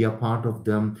and we are part of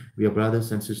them. We are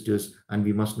brothers and sisters, and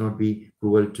we must not be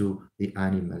cruel to the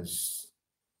animals.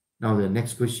 Now the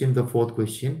next question, the fourth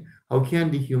question. How can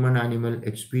the human animal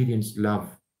experience love?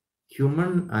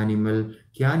 Human animal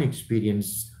can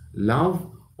experience love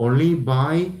only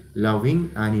by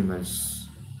loving animals.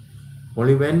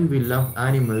 Only when we love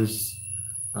animals,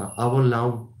 our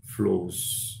love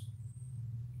flows.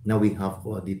 Now we have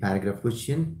the paragraph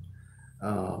question.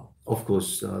 Of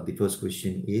course, the first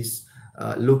question is,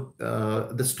 look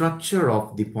the structure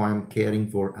of the poem Caring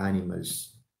for Animals.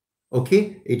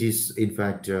 Okay, it is in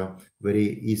fact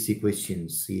very easy question.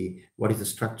 See, what is the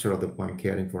structure of the poem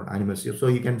Caring for Animals? So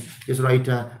you can just write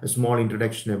a small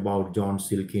introduction about Jon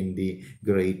Silkin, the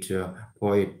great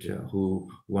poet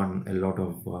who won a lot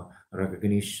of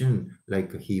recognition.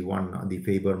 Like he won the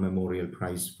Faber Memorial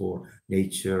Prize for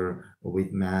Nature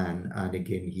with Man, and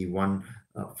again he won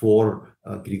four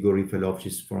Grigori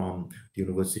Fellowships from the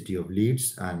University of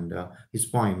Leeds, and his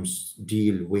poems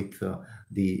deal with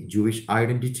the Jewish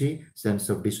identity, sense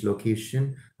of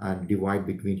dislocation, and divide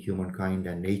between humankind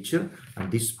and nature.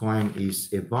 And this poem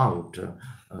is about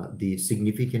the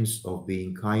significance of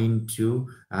being kind to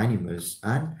animals.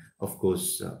 And of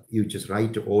course, you just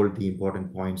write all the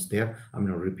important points there. I'm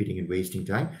not repeating and wasting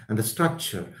time. And the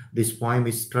structure, this poem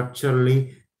is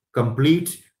structurally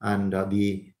complete, and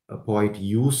the poet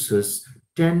uses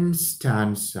 10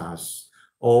 stanzas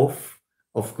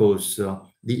of course,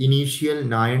 the initial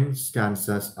 9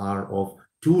 stanzas are of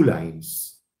 2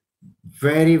 lines,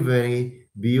 very, very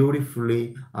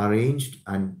beautifully arranged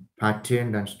and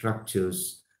patterned and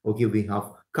structures. Okay, we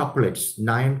have couplets,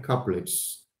 9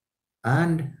 couplets,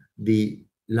 and the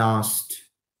last,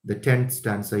 the 10th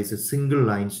stanza is a single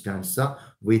line stanza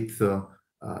with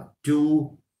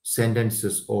 2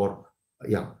 sentences, or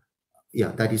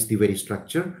yeah, that is the very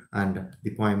structure. And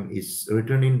the poem is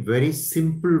written in very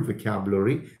simple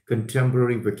vocabulary,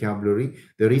 contemporary vocabulary.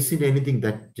 There isn't anything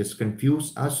that just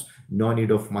confuse us, no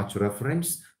need of much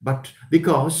reference, but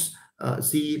because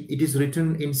see, it is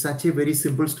written in such a very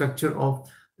simple structure of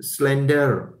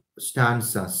slender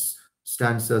stanzas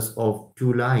of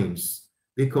 2 lines.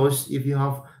 Because if you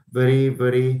have very,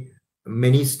 very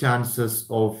many stanzas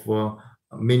of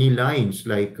many lines,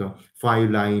 like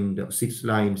 5-lined,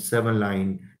 6-lined,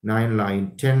 7-lined,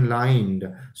 9-lined,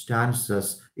 10-lined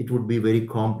stanzas, it would be very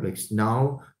complex.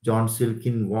 Now, Jon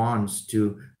Silkin wants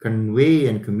to convey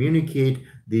and communicate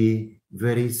the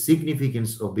very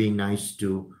significance of being nice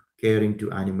to, caring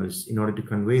to animals. In order to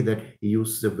convey that, he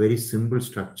uses a very simple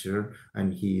structure,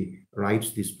 and he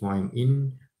writes this poem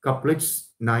in couplets,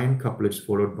 9 couplets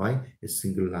followed by a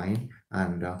single line.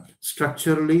 And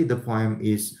structurally, the poem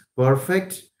is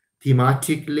perfect.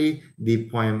 Thematically, the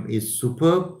poem is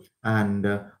superb. And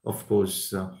of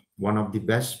course, one of the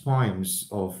best poems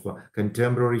of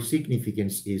contemporary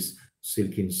significance is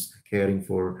Silkin's Caring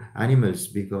for Animals,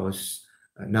 because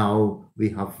now we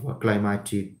have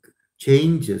climatic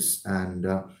changes, and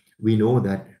we know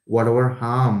that whatever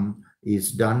harm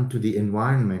is done to the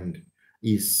environment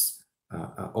is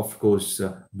of course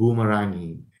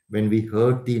boomeranging. When we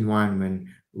hurt the environment,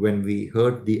 when we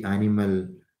hurt the animal,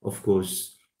 of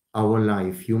course our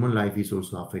life, human life, is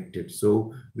also affected.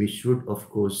 So we should, of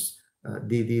course,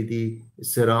 the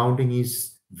surrounding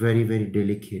is very, very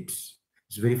delicate,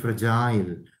 it's very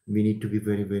fragile. We need to be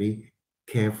very, very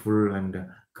careful and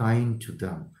kind to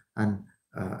them. And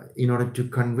in order to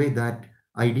convey that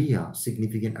idea,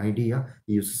 significant idea,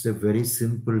 he uses a very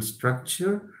simple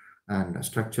structure, and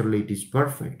structurally it is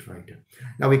perfect, right?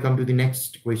 Now we come to the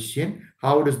next question.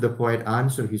 How does the poet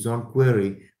answer his own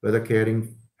query whether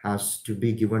caring has to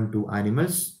be given to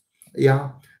animals?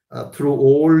 Yeah, through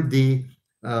all the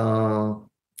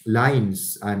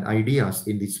lines and ideas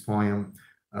in this poem,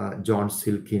 Jon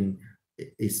Silkin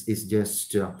is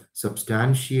just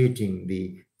substantiating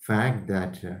the fact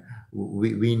that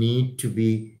we need to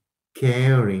be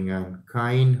caring and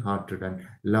kind-hearted and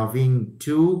loving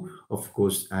to, of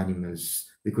course, animals,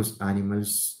 because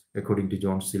animals, according to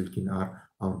Jon Silkin, are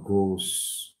our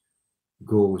ghosts.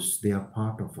 They are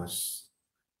part of us.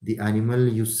 The animal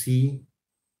you see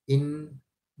in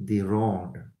the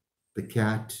road, the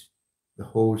cat, the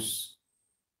horse,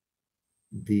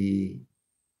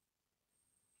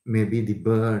 maybe the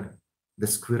bird, the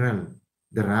squirrel,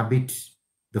 the rabbit,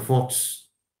 the fox,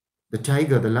 the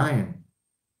tiger, the lion,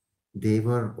 they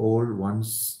were all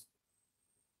once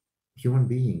human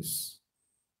beings.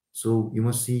 So you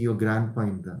must see your grandpa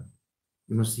in them.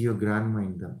 You must see your grandma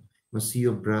in them. You must see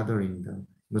your brother in them.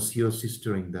 You must see your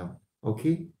sister in them.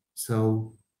 Okay?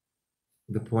 So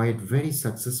the poet very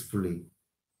successfully,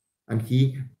 and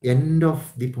he, end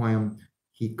of the poem,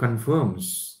 he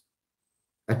confirms,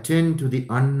 attend to the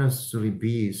unnecessary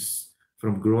beasts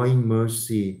from growing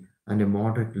mercy and a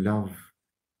moderate love.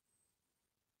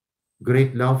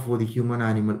 Great love for the human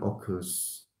animal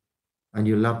occurs, and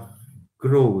your love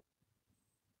grows.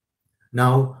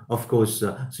 Now, of course,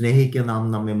 സ്നേഹിക്കുന്ന നാം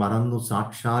നമ്മെ മറന്നു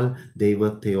സാക്ഷാൽ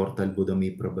ദൈവത്തെ ഓർത്തത്ഭുതം ഈ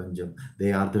പ്രപഞ്ചം.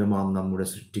 ദയാർദ്രമാം നമ്മുടെ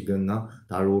സൃഷ്ടിഗംഗ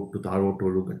താഴോട്ട്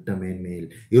ഒഴുകട്ട മേന്മേൽ.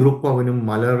 ഇറുപ്പവനും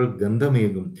മലർ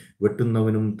ഗന്ധമേകും,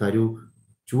 വെട്ടുന്നവനും തരു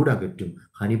ചൂടകറ്റും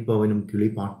ഹനിപ്പവനും കിളി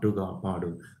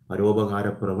പാടും പരോപകാര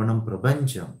പ്രവണം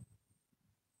പ്രപഞ്ചം.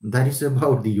 That is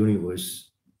about the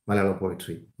universe. Malayalam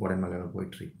poetry, modern Malayalam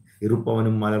poetry.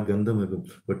 Irupavanum malar gandhamegum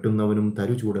vettunnavanum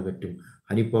taru chudakattum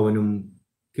hanipavanum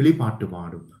kilipattu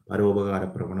paadum paropagara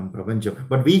pravanam prapancham.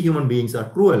 But we human beings are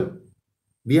cruel.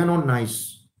 We are not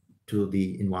nice to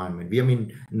the environment. We are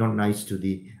not nice to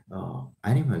the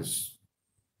animals.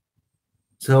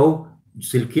 So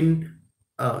Silkin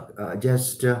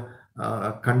just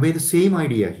convey the same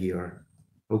idea here.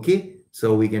 Okay,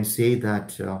 so we can say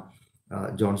that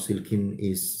Jon Silkin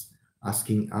is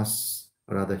asking us,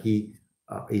 or rather he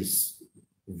is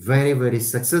very, very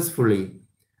successfully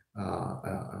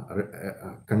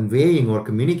conveying or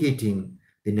communicating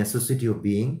the necessity of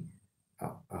being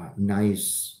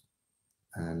nice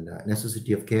and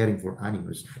necessity of caring for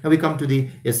animals. Now we come to the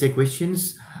essay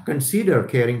questions. Consider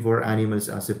caring for animals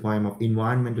as a poem of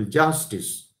environmental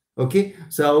justice. Okay,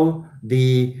 so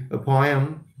the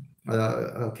poem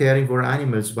Caring for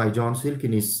Animals by Jon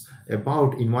Silkin is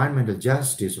about environmental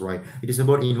justice, right? It is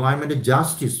about environmental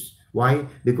justice. Why?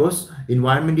 Because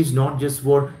environment is not just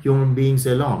for human beings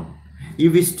alone.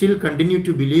 If we still continue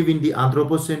to believe in the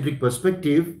anthropocentric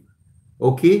perspective,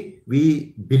 okay,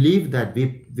 we believe that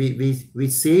we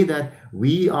say that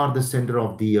we are the center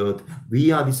of the earth,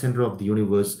 we are the center of the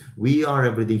universe, we are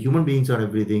everything, human beings are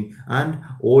everything, and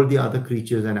all the other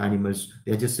creatures and animals,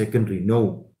 they are just secondary.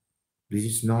 No, this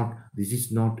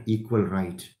is not equal,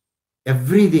 right?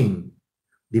 Everything,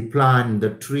 the plant,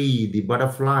 the tree, the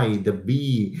butterfly, the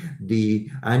bee, the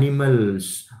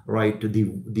animals, right,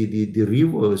 the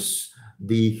rivers,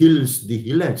 the hills, the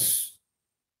hillets,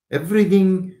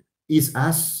 everything is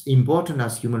as important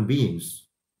as human beings.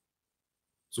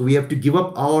 So we have to give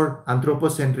up our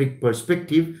anthropocentric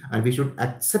perspective, and we should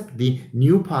accept the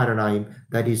new paradigm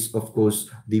that is, of course,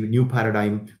 the new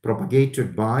paradigm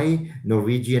propagated by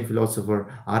Norwegian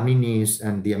philosopher Arne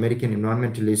and the American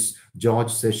environmentalist George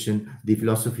Session, the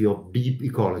philosophy of deep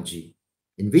ecology,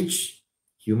 in which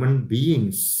human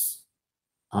beings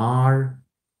are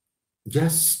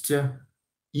just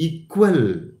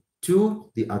equal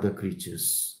to the other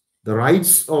creatures. The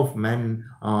rights of men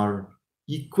are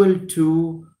equal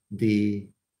to the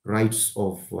rights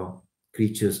of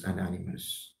creatures and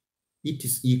animals. It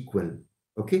is equal.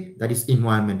 Okay, that is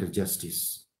environmental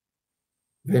justice.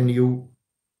 When you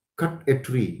cut a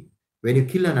tree, when you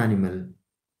kill an animal,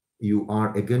 you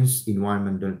are against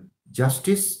environmental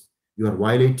justice. You are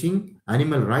violating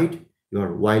animal right. You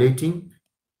are violating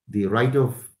the right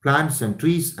of plants and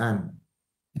trees. And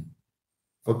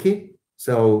okay,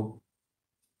 so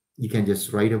you can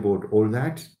just write about all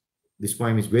that. This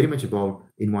poem is very much about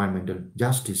environmental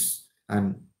justice.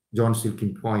 And Jon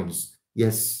Silkin points,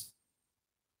 yes,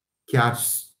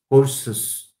 cats,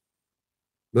 horses,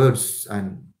 birds,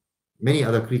 and many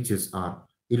other creatures are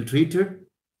ill-treated.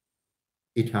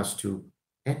 It has to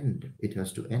end. It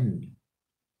has to end.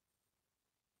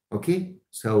 Okay,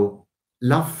 so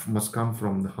love must come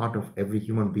from the heart of every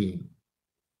human being.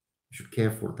 You should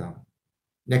care for them.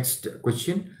 Next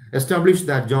question. Establish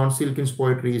that Jon Silkin's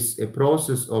poetry is a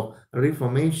process of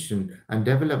reformation and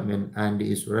development and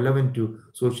is relevant to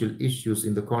social issues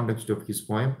in the context of his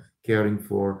poem, Caring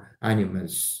for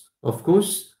Animals. Of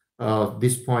course,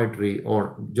 this poetry,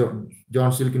 or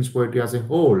Jon Silkin's poetry as a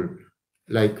whole,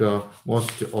 like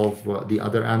most of the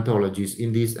other anthologies,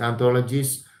 in these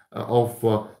anthologies of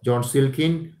Jon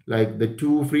Silkin, like the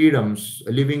Two Freedoms,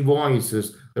 Living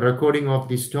Voices, the Recording of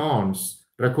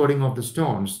the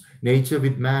Stones, Nature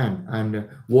with Man, and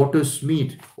Water's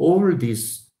Meat, all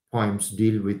these poems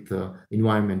deal with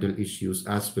environmental issues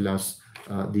as well as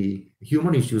the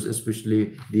human issues,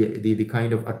 especially the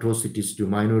kind of atrocities to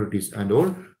minorities and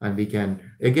all. And we can,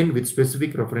 again, with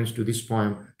specific reference to this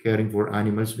poem, Caring for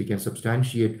Animals, we can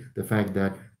substantiate the fact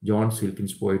that Jon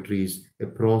Silkin's poetry is a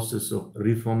process of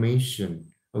reformation.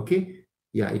 Okay,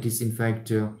 yeah, it is in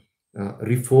fact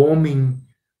reforming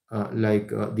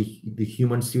the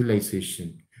human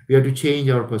civilization. We have to change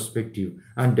our perspective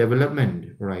and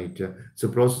development, right? It's a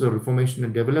process of reformation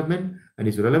and development, and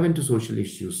it's relevant to social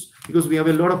issues because we have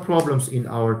a lot of problems in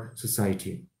our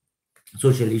society.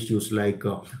 Social issues like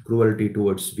cruelty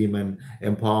towards women,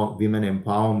 women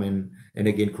empowerment, and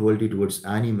again cruelty towards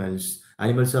animals.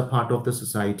 Animals are part of the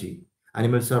society.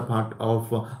 Animals are part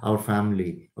of our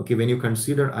family. Okay, when you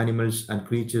consider animals and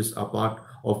creatures are part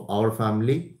of our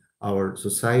family, our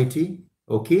society,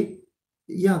 okay,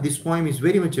 yeah, this poem is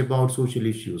very much about social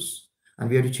issues, and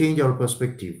we have to change our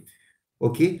perspective.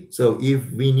 Okay, so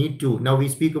if we need to, now we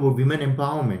speak about women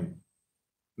empowerment,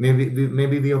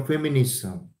 maybe we are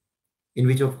feminism, in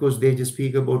which of course they just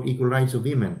speak about equal rights of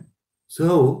women.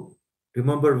 So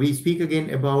Remember, we speak again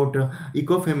about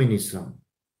ecofeminism.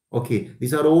 Okay,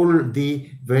 these are all the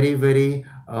very, very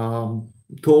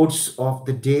thoughts of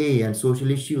the day and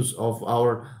social issues of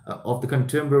our of the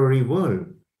contemporary world.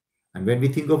 And when we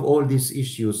think of all these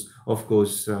issues, of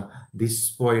course,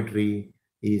 this poetry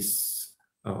is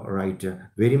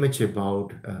very much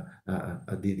about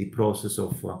the process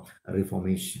of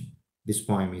reformation. This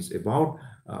poem is about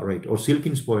or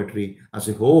Silkin's poetry as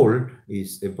a whole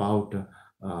is about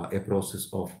a process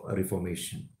of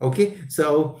reformation. Okay,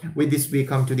 so with this we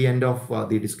come to the end of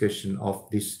the discussion of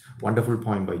this wonderful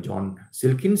poem by Jon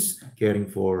Silkins, Caring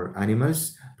for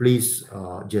Animals. Please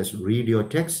just read your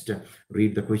text,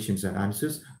 read the questions and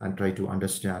answers, and try to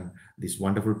understand this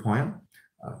wonderful poem.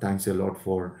 Thanks a lot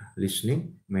for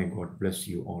listening. May God bless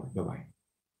you all. Bye bye.